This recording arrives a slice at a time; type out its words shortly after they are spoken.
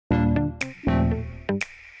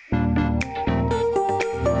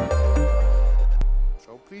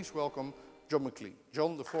please welcome John McLean.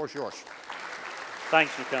 John, the floor is yours.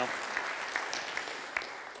 Thanks, Mikhail.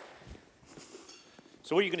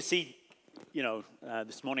 So what you're going to see,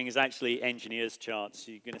 this morning is actually engineers' charts.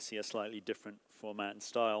 So you're going to see a slightly different format and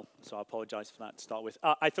style. So I apologize for that to start with.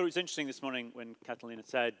 I thought it was interesting this morning when Catalina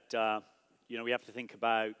said, we have to think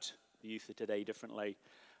about the youth of today differently.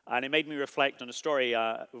 And it made me reflect on a story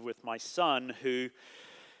with my son who,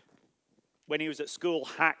 when he was at school,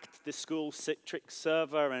 hacked the school Citrix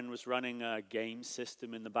server and was running a game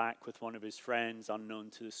system in the back with one of his friends, unknown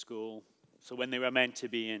to the school. So when they were meant to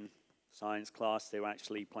be in science class, they were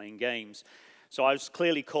actually playing games. So I was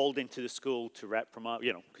clearly called into the school to reprimand,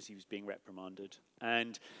 because he was being reprimanded.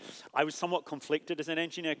 And I was somewhat conflicted as an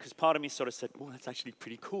engineer because part of me sort of said, well, that's actually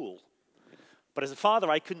pretty cool. But as a father,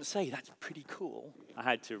 I couldn't say, that's pretty cool. I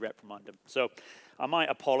had to reprimand him. So I might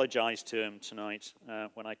apologize to him tonight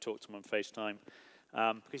when I talk to him on FaceTime,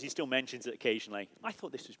 because he still mentions it occasionally. I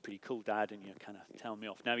thought this was pretty cool, Dad, and you're kind of telling me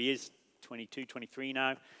off. Now, he is 22, 23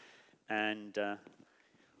 now, and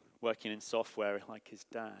working in software like his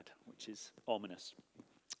dad, which is ominous.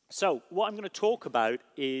 So what I'm going to talk about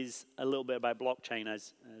is a little bit about blockchain,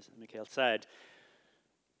 as Mikhail said.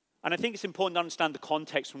 And I think it's important to understand the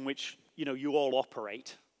context in which you all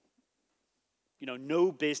operate.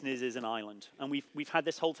 No business is an island. And we've had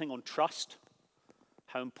this whole thing on trust,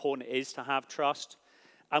 how important it is to have trust.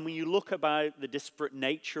 And when you look about the disparate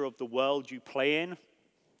nature of the world you play in,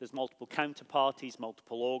 there's multiple counterparties,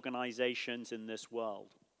 multiple organizations in this world.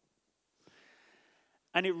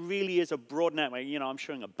 And it really is a broad network. I'm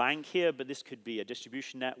showing a bank here, but this could be a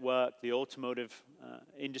distribution network, the automotive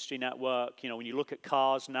industry network. When you look at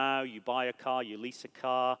cars now, you buy a car, you lease a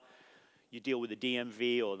car, you deal with the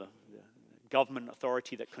DMV or the government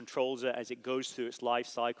authority that controls it as it goes through its life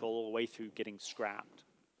cycle all the way through getting scrapped.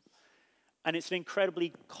 And it's an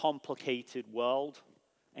incredibly complicated world,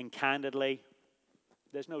 and candidly,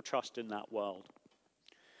 there's no trust in that world.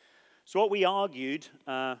 So what we argued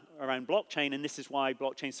around blockchain, and this is why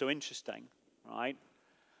blockchain is so interesting, right,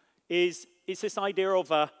 is it's this idea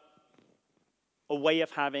of a way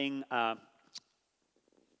of having a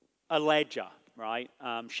ledger, right?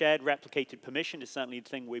 Shared replicated permission is certainly the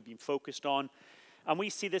thing we've been focused on. And we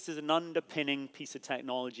see this as an underpinning piece of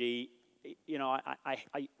technology. I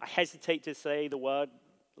hesitate to say the word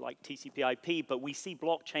like TCP/IP, but we see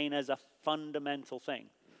blockchain as a fundamental thing.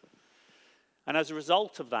 And as a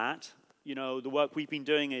result of that, the work we've been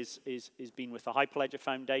doing is been with the Hyperledger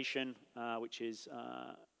Foundation, which is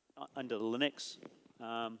under the Linux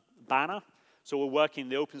banner. So we're working in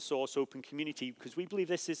the open source, open community, because we believe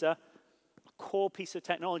this is a core piece of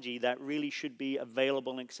technology that really should be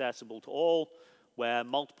available and accessible to all, where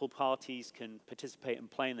multiple parties can participate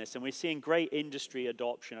and play in this. And we're seeing great industry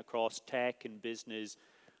adoption across tech and business,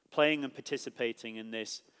 playing and participating in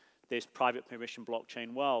this private permission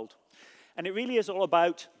blockchain world. And it really is all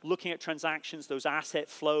about looking at transactions, those asset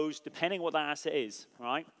flows, depending on what that asset is,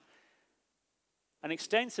 right? And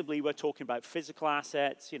extensively, we're talking about physical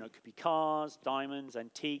assets. It could be cars, diamonds,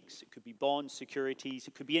 antiques. It could be bonds, securities.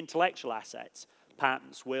 It could be intellectual assets,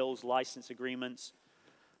 patents, wills, license agreements,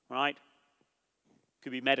 right? It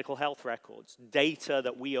could be medical health records, data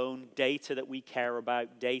that we own, data that we care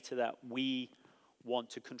about, data that we want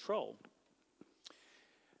to control.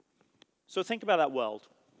 So think about that world.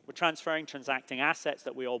 We're transferring, transacting assets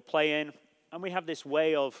that we all play in, and we have this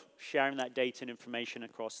way of sharing that data and information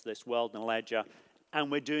across this world and ledger,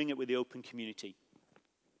 and we're doing it with the open community.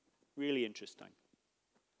 Really interesting.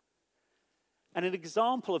 And an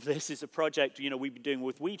example of this is a project we've been doing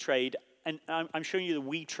with WeTrade, and I'm showing you the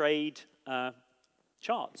WeTrade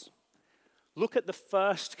charts. Look at the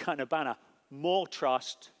first kind of banner: more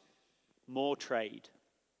trust, more trade.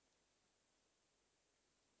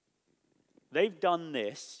 They've done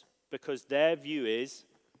this because their view is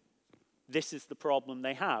this is the problem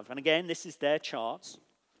they have. And again, this is their charts.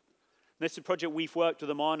 This is a project we've worked with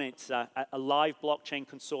them on. It's a live blockchain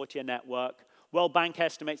consortia network. World Bank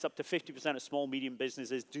estimates up to 50% of small, medium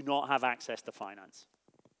businesses do not have access to finance.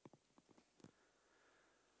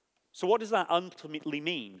 So what does that ultimately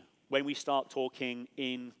mean when we start talking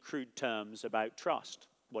in crude terms about trust?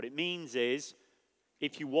 What it means is,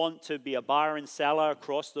 if you want to be a buyer and seller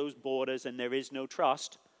across those borders and there is no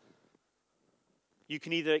trust, you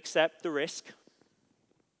can either accept the risk,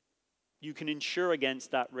 you can insure against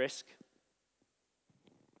that risk,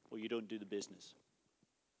 or you don't do the business.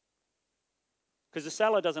 Because the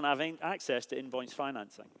seller doesn't have access to invoice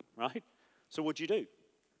financing, right? So what do you do?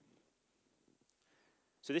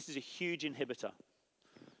 So this is a huge inhibitor.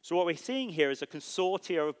 So what we're seeing here is a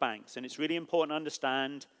consortia of banks, and it's really important to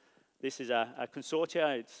understand This is a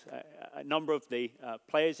consortia. It's a number of the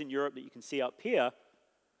players in Europe that you can see up here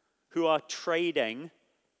who are trading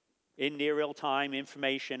in near real-time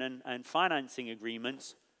information and financing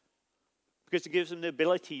agreements because it gives them the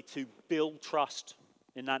ability to build trust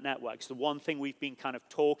in that network. So the one thing we've been kind of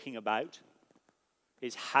talking about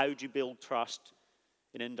is how do you build trust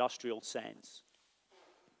in an industrial sense.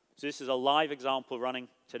 So this is a live example running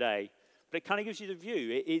today, but it kind of gives you the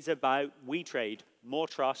view. It is about we trade, more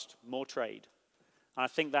trust, more trade. And I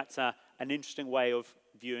think that's an interesting way of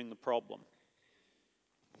viewing the problem.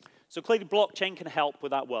 So clearly blockchain can help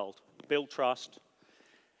with that world, build trust.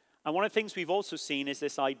 And one of the things we've also seen is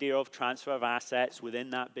this idea of transfer of assets within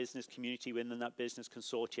that business community, within that business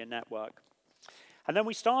consortia network. And then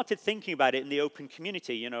we started thinking about it in the open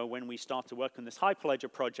community, you know, when we started to work on this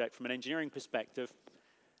Hyperledger project from an engineering perspective.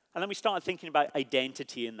 And then we started thinking about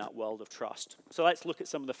identity in that world of trust. So let's look at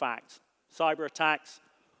some of the facts. Cyber attacks,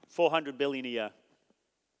 400 billion a year.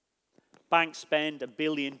 Banks spend $1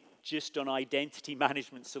 billion just on identity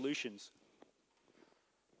management solutions.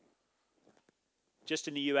 Just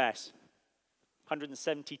in the US,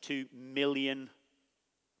 172 million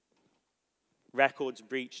records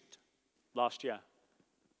breached last year.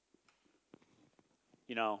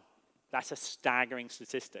 You know, that's a staggering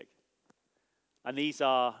statistic. And these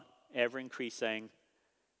are ever increasing,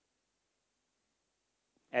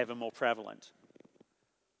 ever more prevalent.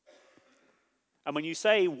 And when you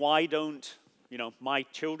say, why don't, you know, my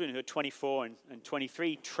children who are 24 and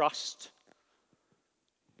 23 trust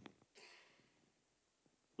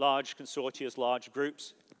large consortia, large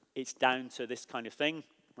groups, it's down to this kind of thing,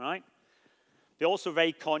 right? They're also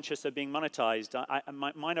very conscious of being monetized.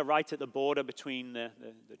 Mine are right at the border between the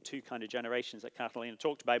two kind of generations that Catalina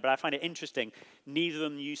talked about, but I find it interesting. Neither of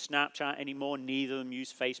them use Snapchat anymore. Neither of them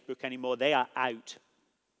use Facebook anymore. They are out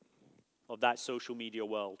of that social media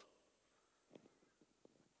world.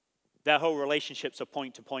 Their whole relationships are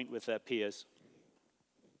point-to-point with their peers.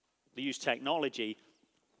 They use technology,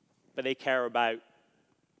 but they care about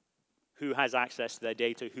who has access to their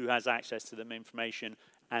data, who has access to their information,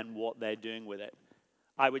 and what they're doing with it.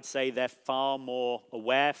 I would say they're far more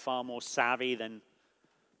aware, far more savvy than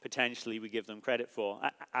potentially we give them credit for.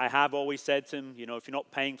 I have always said to them, you know, if you're not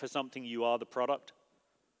paying for something, you are the product.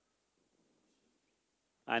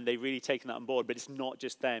 And they've really taken that on board, but it's not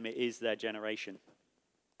just them, it is their generation.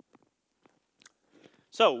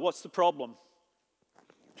 So, what's the problem?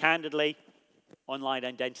 Candidly, online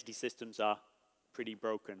identity systems are pretty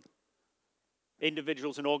broken.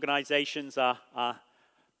 Individuals and organizations are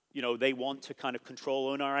you know, they want to kind of control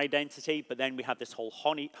own our identity, but then we have this whole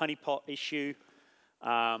honeypot issue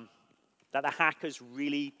that the hackers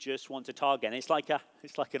really just want to target. And it's like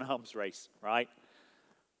an arms race, right?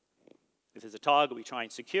 If there's a target, we try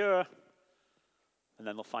and secure, and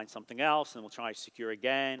then they'll find something else, and we'll try to secure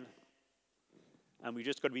again. And we've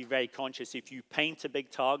just got to be very conscious. If you paint a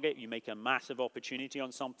big target, you make a massive opportunity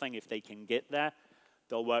on something, if they can get there,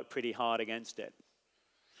 they'll work pretty hard against it.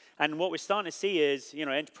 And what we're starting to see is, you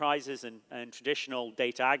know, enterprises and traditional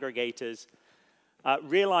data aggregators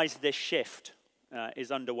realize this shift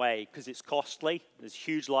is underway because it's costly, there's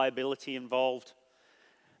huge liability involved,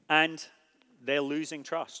 and they're losing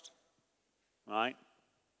trust, right?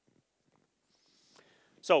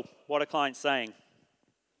 So, what are clients saying?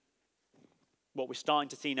 What we're starting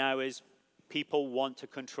to see now is people want to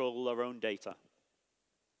control their own data.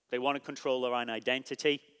 They want to control their own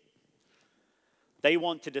identity. They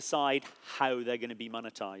want to decide how they're going to be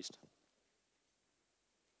monetized.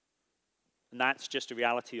 And that's just a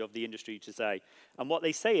reality of the industry today. And what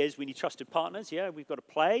they say is, we need trusted partners. Yeah, we've got to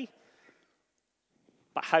play.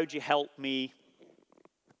 But how do you help me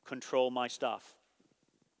control my stuff?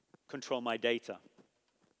 Control my data?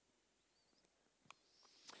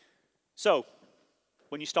 So,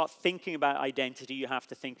 when you start thinking about identity, you have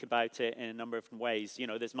to think about it in a number of different ways. You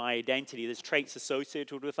know, there's my identity, there's traits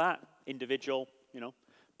associated with that, individual, you know,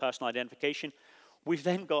 personal identification. We've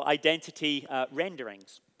then got identity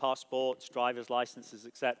renderings, passports, driver's licenses,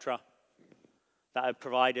 etc., that are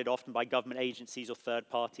provided often by government agencies or third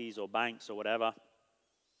parties or banks or whatever.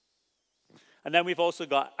 And then we've also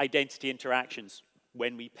got identity interactions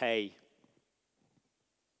when we pay.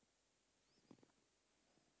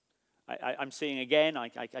 I'm seeing again, I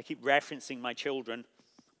keep referencing my children.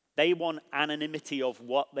 They want anonymity of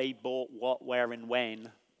what they bought, what, where, and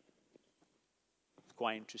when. It's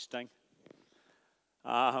quite interesting.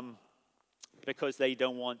 Because they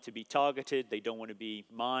don't want to be targeted, they don't want to be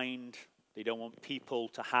mined, they don't want people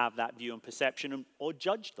to have that view and perception or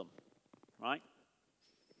judge them, right?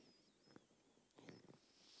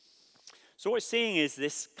 So what we're seeing is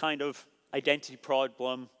this kind of identity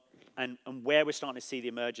problem and where we're starting to see the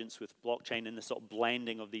emergence with blockchain and the sort of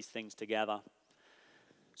blending of these things together.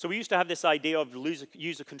 So we used to have this idea of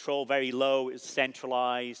user control very low. It was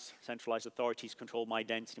centralized. Centralized authorities control my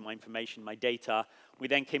identity, my information, my data. We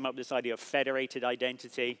then came up with this idea of federated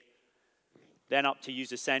identity, then up to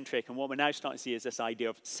user-centric. And what we're now starting to see is this idea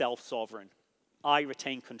of self-sovereign. I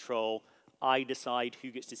retain control. I decide who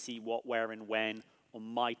gets to see what, where, and when on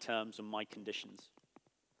my terms and my conditions.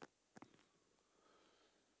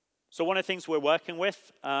 So one of the things we're working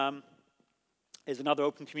with is another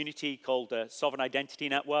open community called Sovereign Identity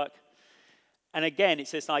Network. And again,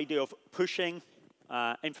 it's this idea of pushing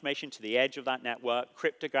information to the edge of that network,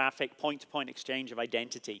 cryptographic point-to-point exchange of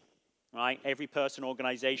identity, right? Every person,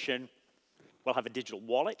 organization will have a digital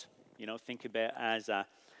wallet. You know, think of it as a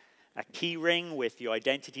key ring with your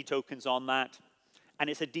identity tokens on that. And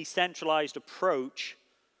it's a decentralized approach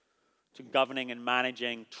to governing and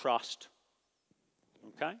managing trust,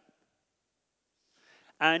 okay?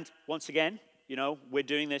 And once again, you know, we're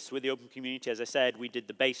doing this with the open community. As I said, we did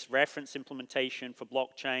the base reference implementation for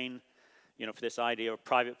blockchain, you know, for this idea of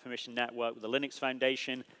private permission network with the Linux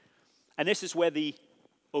Foundation. And this is where the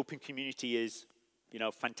open community is, you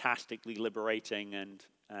know, fantastically liberating and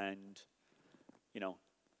you know,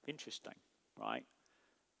 interesting, right?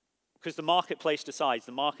 Because the marketplace decides.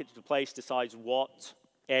 The marketplace decides what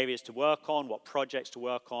areas to work on, what projects to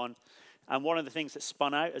work on. And one of the things that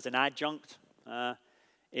spun out as an adjunct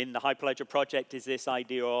in the Hyperledger project is this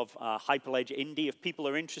idea of Hyperledger Indie. If people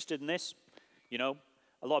are interested in this, you know,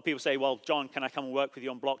 a lot of people say, well, John, can I come and work with you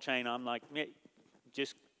on blockchain? I'm like, yeah,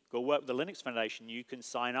 just go work with the Linux Foundation. You can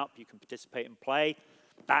sign up, you can participate and play.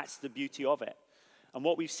 That's the beauty of it. And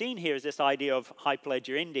what we've seen here is this idea of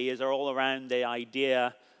Hyperledger Indie is all around the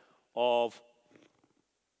idea of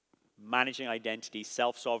managing identity,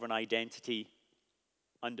 self-sovereign identity,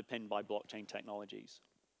 underpinned by blockchain technologies.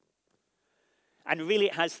 And really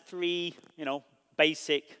it has three, you know,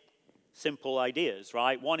 basic, simple ideas,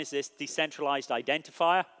 right? One is this decentralized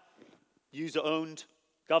identifier, user-owned,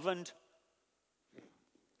 governed,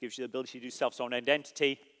 gives you the ability to do self-sovereign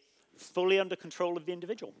identity, fully under control of the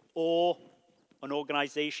individual, or an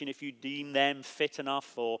organization, if you deem them fit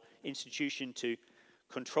enough, or institution to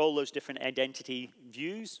control those different identity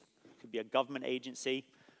views. Could be a government agency,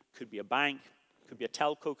 could be a bank, could be a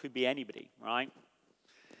telco, could be anybody, right?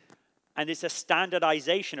 And it's a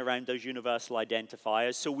standardization around those universal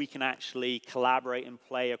identifiers so we can actually collaborate and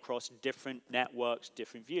play across different networks,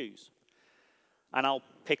 different views. And I'll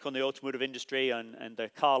pick on the automotive industry and the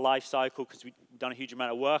car life cycle because we've done a huge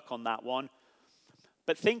amount of work on that one.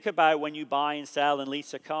 But think about when you buy and sell and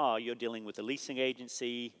lease a car, you're dealing with the leasing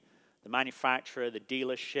agency, the manufacturer, the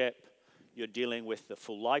dealership. You're dealing with the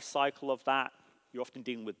full life cycle of that. You're often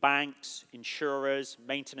dealing with banks, insurers,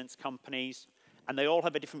 maintenance companies. And they all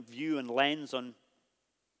have a different view and lens on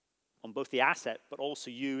both the asset, but also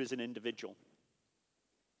you as an individual.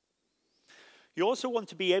 You also want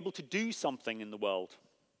to be able to do something in the world.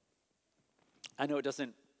 I know it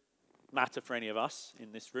doesn't matter for any of us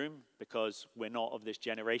in this room because we're not of this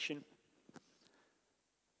generation.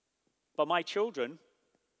 But my children,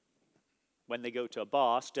 when they go to a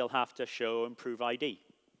bar, still have to show and prove ID.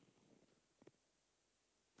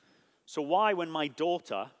 So why, when my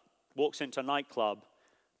daughter walks into a nightclub,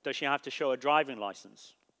 does she have to show a driving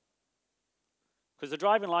license? Because the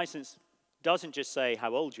driving license doesn't just say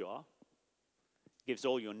how old you are. It gives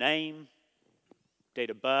all your name, date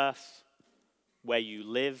of birth, where you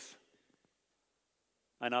live,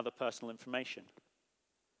 and other personal information.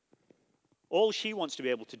 All she wants to be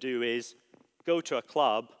able to do is go to a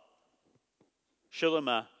club, show them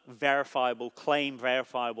a verifiable claim,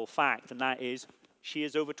 verifiable fact, and that is she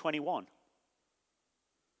is over 21.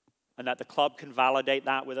 And that the club can validate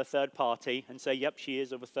that with a third party and say, yep, she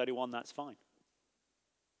is over 31, that's fine.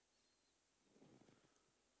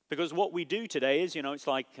 Because what we do today is, you know, it's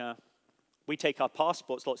like we take our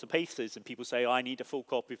passports, lots of places, and people say, oh, I need a full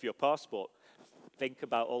copy of your passport. Think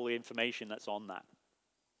about all the information that's on that.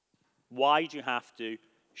 Why do you have to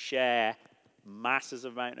share masses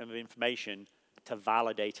amount of information to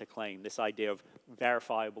validate a claim? This idea of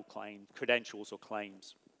verifiable claim, credentials or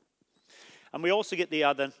claims. And we also get the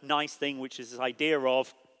other nice thing, which is this idea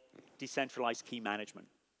of decentralized key management,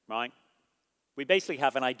 right? We basically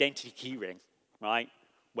have an identity key ring, right,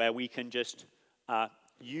 where we can just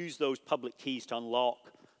use those public keys to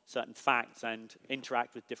unlock certain facts and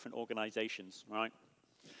interact with different organizations, right?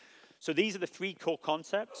 So these are the three core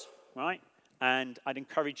concepts, right? And I'd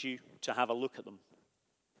encourage you to have a look at them.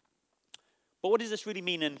 But what does this really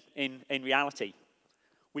mean in reality?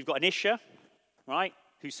 We've got an issuer, right,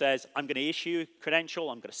 who says, I'm going to issue a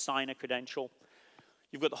credential, I'm going to sign a credential.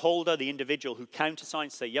 You've got the holder, the individual who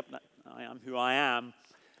countersigns, say, yep, I am who I am.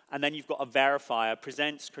 And then you've got a verifier,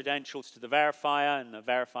 presents credentials to the verifier, and the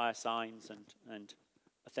verifier signs and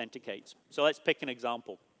authenticates. So let's pick an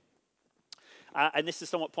example. And this is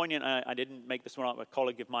somewhat poignant. I didn't make this one up. A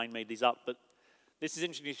colleague of mine made these up. But this is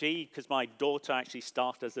interesting to see because my daughter actually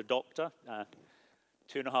started as a doctor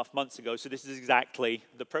 2.5 months ago. So this is exactly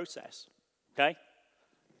the process. Okay?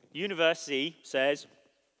 University says,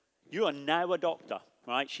 you are now a doctor.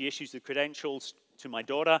 Right? She issues the credentials to my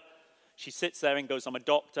daughter. She sits there and goes, I'm a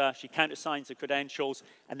doctor. She countersigns the credentials.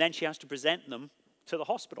 And then she has to present them to the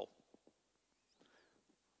hospital.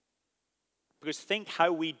 Because think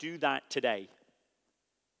how we do that today.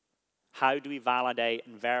 How do we validate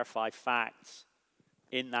and verify facts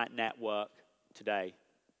in that network today?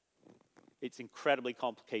 It's incredibly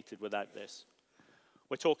complicated without this.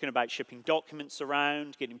 We're talking about shipping documents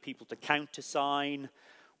around, getting people to countersign.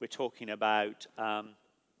 We're talking about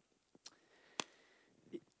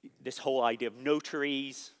this whole idea of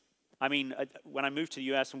notaries. I mean, when I moved to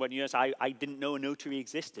the US and went to the US, I didn't know a notary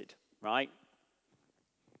existed, right?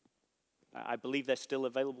 I believe they're still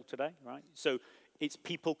available today, right? So it's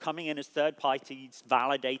people coming in as third parties,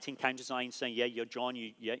 validating, countersigning, saying, yeah, you're John,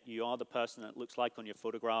 you are the person that looks like on your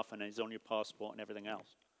photograph and is on your passport and everything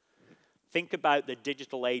else. Think about the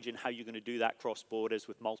digital age and how you're going to do that cross borders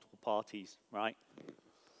with multiple parties, right?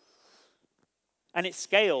 And it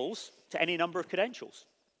scales to any number of credentials.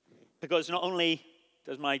 Because not only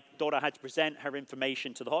does my daughter had to present her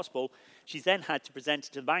information to the hospital, she's then had to present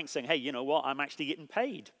it to the bank saying, hey, you know what, I'm actually getting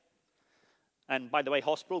paid. And by the way,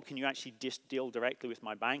 hospital, can you actually just deal directly with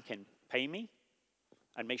my bank and pay me?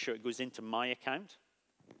 And make sure it goes into my account?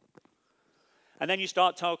 And then you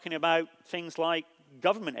start talking about things like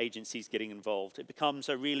government agencies getting involved. It becomes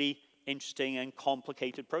a really interesting and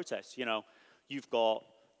complicated process. You know, you've got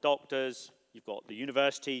doctors, you've got the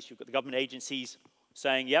universities, you've got the government agencies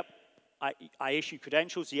saying, yep, I issue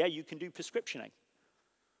credentials, yeah, you can do prescriptioning.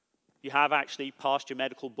 You have actually passed your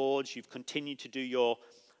medical boards, you've continued to do your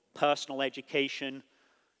personal education,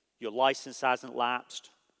 your license hasn't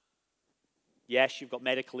lapsed. Yes, you've got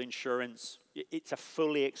medical insurance. It's a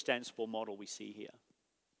fully extensible model we see here.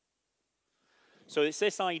 So it's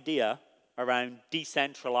this idea around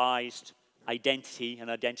decentralized identity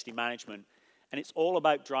and identity management, and it's all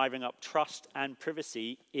about driving up trust and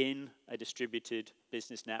privacy in a distributed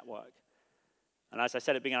business network. And as I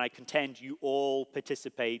said at the beginning, I contend you all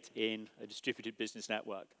participate in a distributed business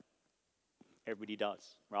network. Everybody does,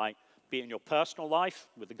 right? Be it in your personal life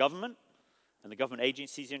with the government and the government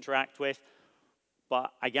agencies you interact with,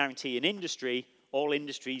 but I guarantee in industry, all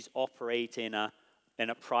industries operate in a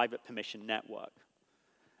private permission network.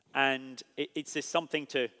 And it's just something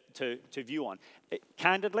to view on.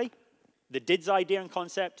 Candidly, the DIDS idea and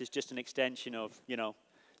concept is just an extension of, you know,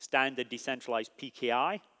 standard decentralized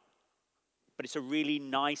PKI, but it's a really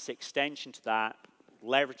nice extension to that,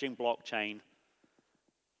 leveraging blockchain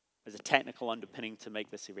as a technical underpinning to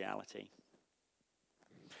make this a reality.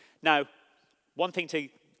 Now, one thing to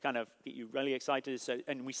kind of get you really excited is,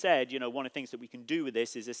 and we said, you know, one of the things that we can do with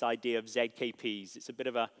this is this idea of ZKPs. It's a bit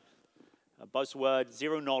of a buzzword,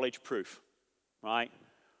 zero knowledge proof, right?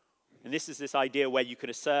 And this is this idea where you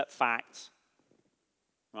can assert facts,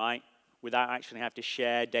 right, without actually having to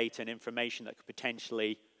share data and information that could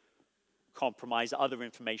potentially compromise other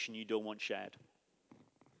information you don't want shared.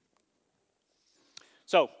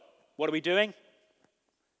 So, what are we doing?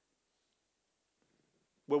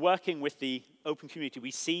 We're working with the open community.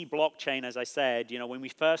 We see blockchain, as I said, you know, when we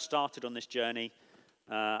first started on this journey,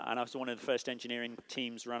 and I was one of the first engineering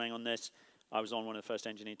teams running on this. I was on one of the first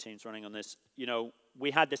engineering teams running on this. You know, we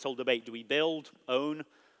had this whole debate. Do we build, own,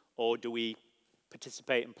 or do we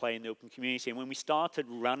participate and play in the open community? And when we started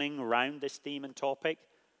running around this theme and topic,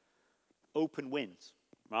 open wins,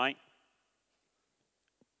 right?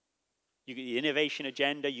 You get the innovation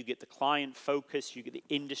agenda, you get the client focus, you get the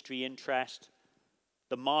industry interest.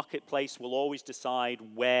 The marketplace will always decide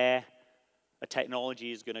where a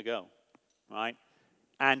technology is going to go, right?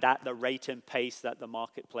 And at the rate and pace that the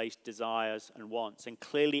marketplace desires and wants. And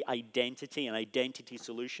clearly identity and identity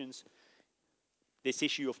solutions, this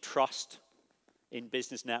issue of trust in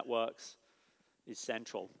business networks is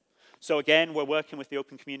central. So again, we're working with the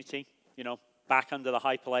open community, you know, back under the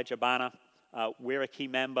Hyperledger banner. We're a key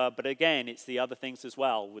member, but again, it's the other things as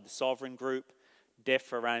well, with the Sovereign Group,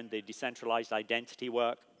 DIF around the decentralized identity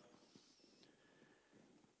work.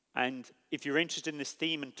 And if you're interested in this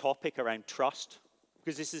theme and topic around trust,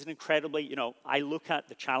 because this is an incredibly, you know, I look at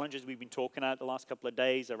the challenges we've been talking about the last couple of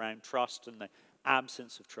days around trust and the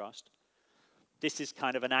absence of trust. This is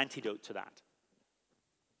kind of an antidote to that.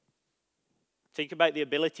 Think about the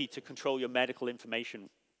ability to control your medical information,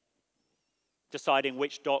 deciding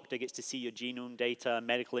which doctor gets to see your genome data,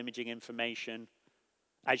 medical imaging information,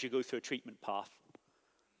 as you go through a treatment path.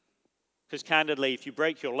 Because candidly, if you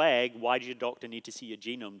break your leg, why does your doctor need to see your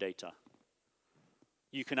genome data?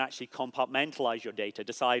 You can actually compartmentalize your data,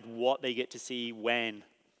 decide what they get to see, when,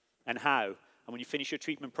 and how. And when you finish your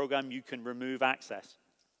treatment program, you can remove access.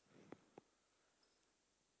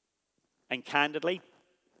 And candidly,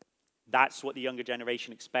 that's what the younger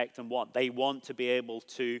generation expect and want. They want to be able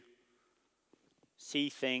to see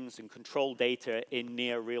things and control data in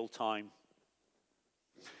near real time.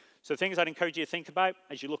 So things I'd encourage you to think about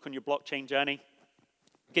as you look on your blockchain journey,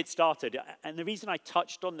 get started. And the reason I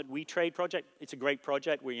touched on the WeTrade project, it's a great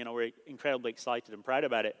project. We're incredibly excited and proud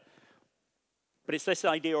about it. But it's this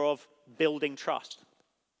idea of building trust.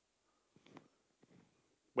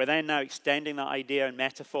 We're then now extending that idea and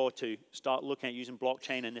metaphor to start looking at using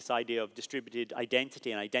blockchain and this idea of distributed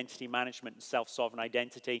identity and identity management and self-sovereign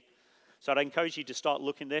identity. So I'd encourage you to start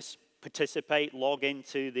looking at this, participate, log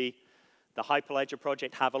into the Hyperledger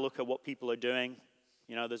project, have a look at what people are doing.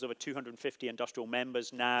 There's over 250 industrial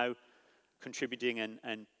members now contributing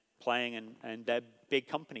and playing, and they're big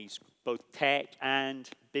companies, both tech and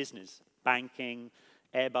business. Banking,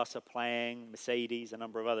 Airbus are playing, Mercedes, a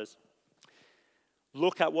number of others.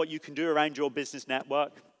 Look at what you can do around your business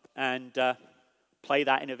network and play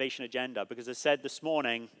that innovation agenda. Because as I said this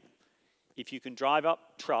morning, if you can drive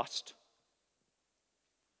up trust,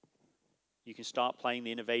 you can start playing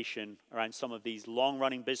the innovation around some of these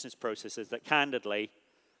long-running business processes that, candidly,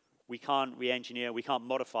 we can't re-engineer, we can't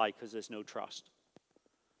modify because there's no trust.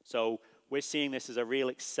 So we're seeing this as a real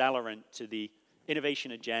accelerant to the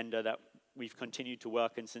innovation agenda that we've continued to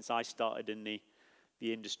work in since I started in the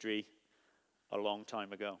industry a long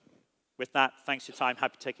time ago. With that, thanks for your time.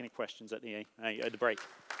 Happy to take any questions at the break.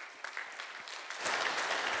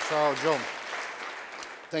 So, John,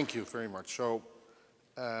 thank you very much. So,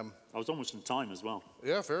 I was almost on time as well.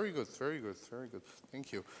 Yeah, very good, very good, very good.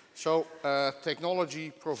 Thank you. So,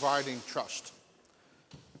 technology providing trust.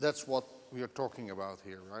 That's what we are talking about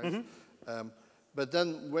here, right? Mm-hmm. But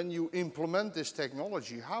then when you implement this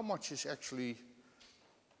technology, how much is actually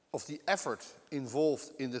of the effort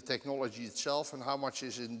involved in the technology itself, and how much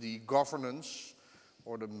is in the governance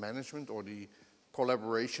or the management or the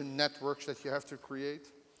collaboration networks that you have to create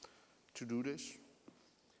to do this?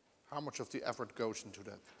 How much of the effort goes into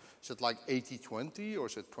that? Is it like 80-20 or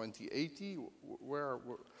is it 20-80?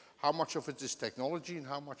 How much of it is technology and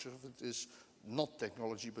how much of it is not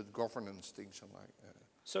technology but governance, things and like that?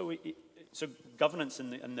 So governance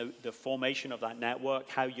and the formation of that network,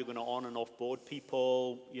 how you're going to on and off board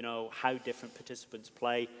people, how different participants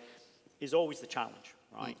play, is always the challenge,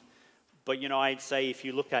 right? But I'd say if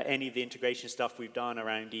you look at any of the integration stuff we've done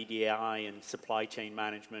around EDI and supply chain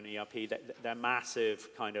management, ERP, they're massive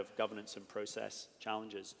kind of governance and process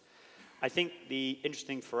challenges. I think the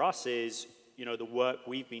interesting for us is, the work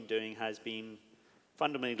we've been doing has been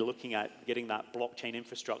fundamentally looking at getting that blockchain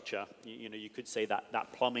infrastructure, you could say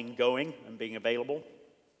that plumbing going and being available,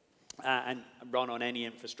 and run on any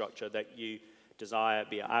infrastructure that you desire,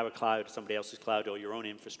 be it our cloud, somebody else's cloud, or your own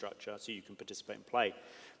infrastructure, so you can participate and play.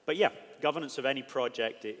 But yeah, governance of any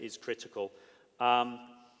project is critical. I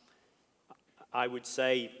would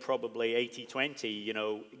say probably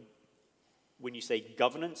 80-20, when you say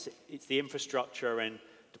governance, it's the infrastructure and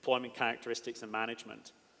deployment characteristics and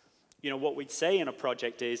management. What we'd say in a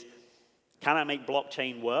project is, can I make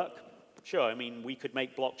blockchain work? Sure, I mean, we could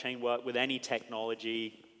make blockchain work with any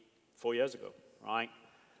technology 4 years ago, right?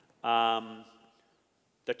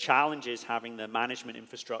 The challenge is having the management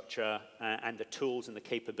infrastructure and the tools and the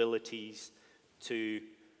capabilities to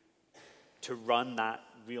run that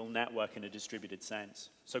real network in a distributed sense.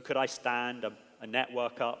 So could I stand a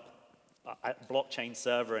network up, a blockchain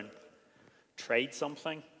server and trade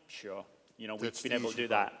something? Sure. We've been able to do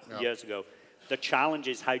that years ago. The challenge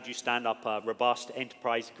is how do you stand up a robust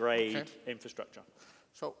enterprise-grade infrastructure?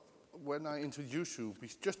 So when I introduced you,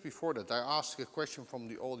 just before that, I asked a question from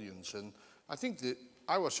the audience, and I think that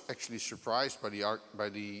I was actually surprised by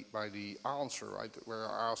the answer, right? Where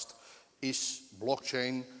I asked, is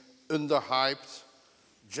blockchain underhyped,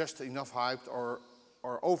 just enough hyped, or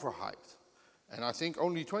overhyped? And I think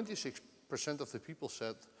only 26% of the people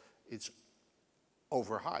said it's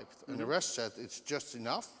overhyped, and the rest said it's just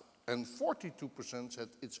enough, and 42% said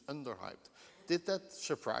it's underhyped. Did that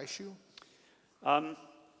surprise you?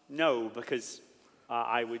 No, because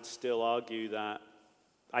I would still argue that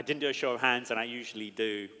I didn't do a show of hands, and I usually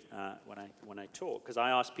do when I talk, because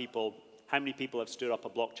I ask people, how many people have stood up a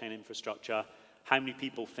blockchain infrastructure? How many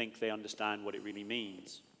people think they understand what it really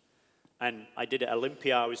means? And I did it at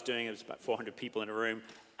Olympia. I was doing it. It was about 400 people in a room.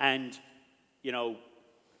 And, you know,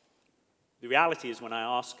 the reality is when I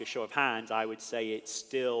ask a show of hands, I would say it's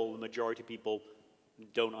still the majority of people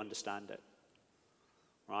don't understand it,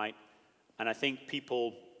 right? And I think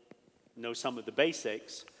people know some of the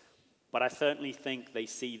basics, but I certainly think they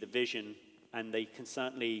see the vision and they can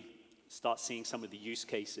certainly start seeing some of the use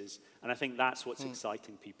cases. And I think that's what's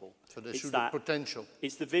exciting people. So they see the potential.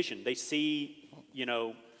 It's the vision. They see, you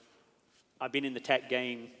know, I've been in the tech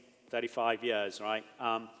game 35 years, right?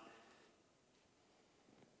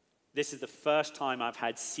 This is the first time I've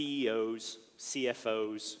had CEOs,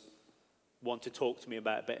 CFOs want to talk to me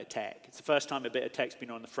about a bit of tech. It's the first time a bit of tech's been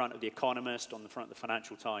on the front of The Economist, on the front of the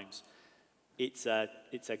Financial Times. It's a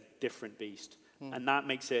different beast. And that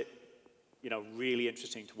makes it, you know, really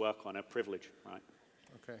interesting to work on, a privilege, right?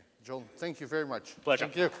 Okay. John, thank you very much. Pleasure.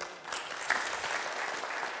 Thank you.